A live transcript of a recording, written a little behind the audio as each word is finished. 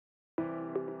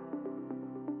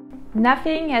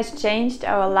Nothing has changed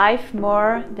our life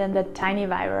more than that tiny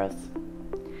virus.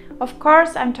 Of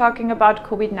course, I'm talking about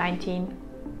COVID-19.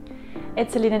 At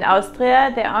Salinen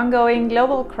Austria, the ongoing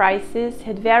global crisis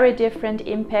had very different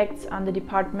impacts on the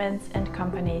departments and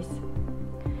companies.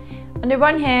 On the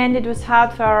one hand, it was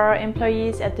hard for our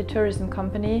employees at the tourism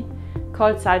company,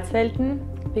 called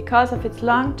Salzwelten, because of its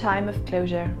long time of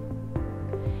closure.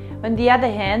 On the other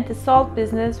hand, the salt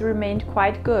business remained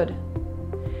quite good.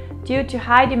 Due to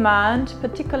high demand,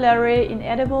 particularly in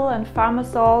edible and farmer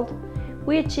salt,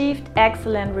 we achieved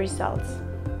excellent results.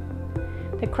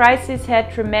 The crisis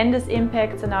had tremendous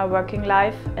impacts on our working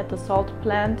life at the salt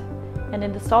plant and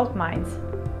in the salt mines.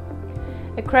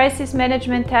 A crisis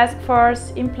management task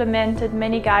force implemented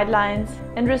many guidelines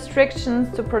and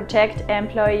restrictions to protect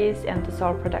employees and the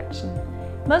salt production.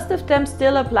 Most of them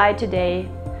still apply today.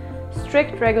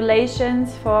 Strict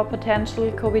regulations for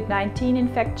potential COVID-19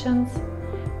 infections,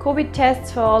 COVID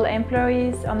tests for all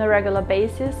employees on a regular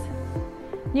basis,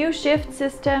 new shift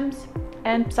systems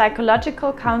and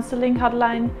psychological counseling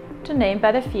hotline, to name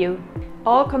but a few.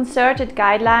 All concerted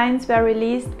guidelines were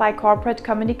released by corporate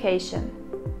communication.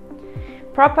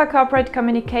 Proper corporate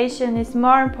communication is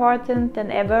more important than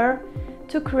ever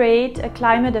to create a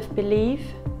climate of belief,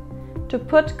 to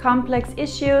put complex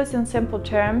issues in simple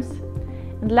terms,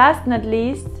 and last not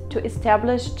least, to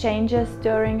establish changes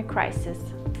during a crisis.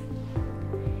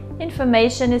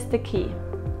 Information is the key.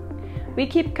 We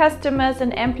keep customers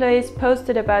and employees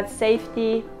posted about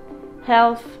safety,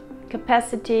 health,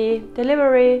 capacity,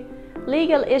 delivery,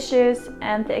 legal issues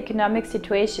and the economic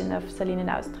situation of Salinen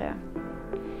Austria.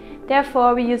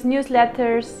 Therefore, we use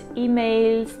newsletters,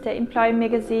 emails, the employee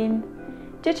magazine,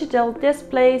 digital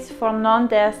displays for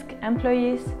non-desk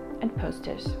employees and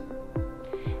posters.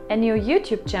 A new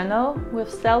YouTube channel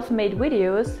with self-made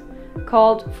videos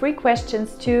called Free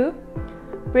Questions 2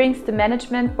 brings the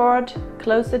management board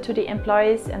closer to the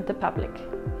employees and the public.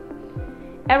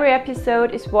 Every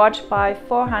episode is watched by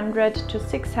 400 to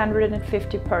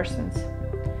 650 persons.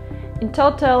 In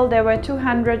total, there were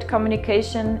 200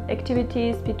 communication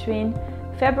activities between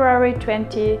February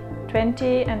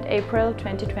 2020 and April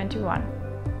 2021.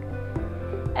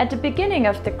 At the beginning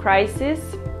of the crisis,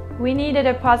 we needed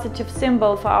a positive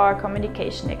symbol for our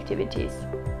communication activities.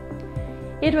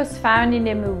 It was found in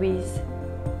the movies.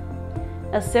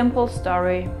 A simple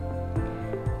story.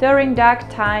 During dark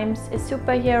times, a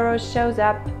superhero shows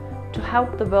up to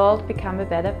help the world become a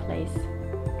better place.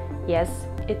 Yes,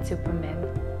 it's Superman.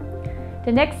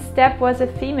 The next step was a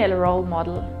female role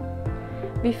model.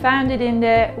 We found it in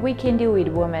the We Can Do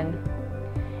It woman,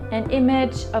 an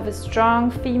image of a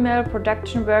strong female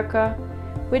production worker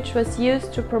which was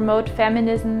used to promote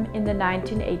feminism in the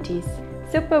 1980s.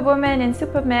 Superwoman and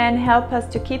Superman help us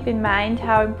to keep in mind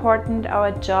how important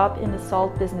our job in the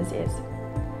salt business is.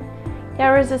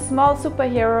 There is a small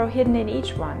superhero hidden in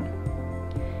each one.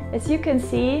 As you can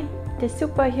see, the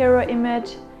superhero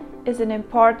image is an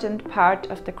important part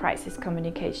of the crisis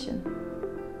communication.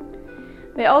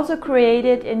 We also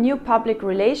created a new public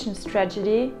relations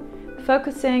strategy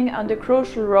focusing on the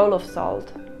crucial role of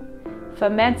salt for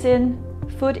medicine,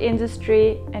 food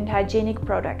industry and hygienic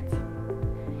products.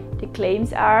 The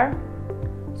claims are: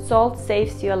 salt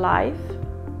saves your life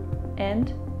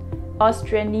and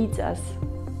Austria needs us.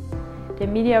 The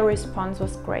media response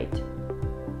was great.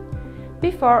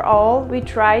 Before all, we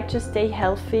tried to stay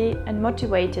healthy and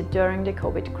motivated during the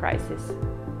COVID crisis.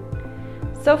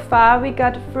 So far, we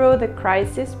got through the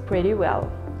crisis pretty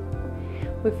well.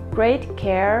 With great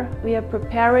care, we are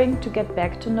preparing to get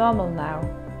back to normal now.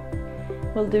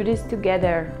 We'll do this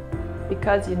together,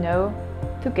 because you know,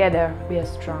 together we are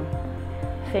strong.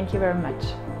 Thank you very much.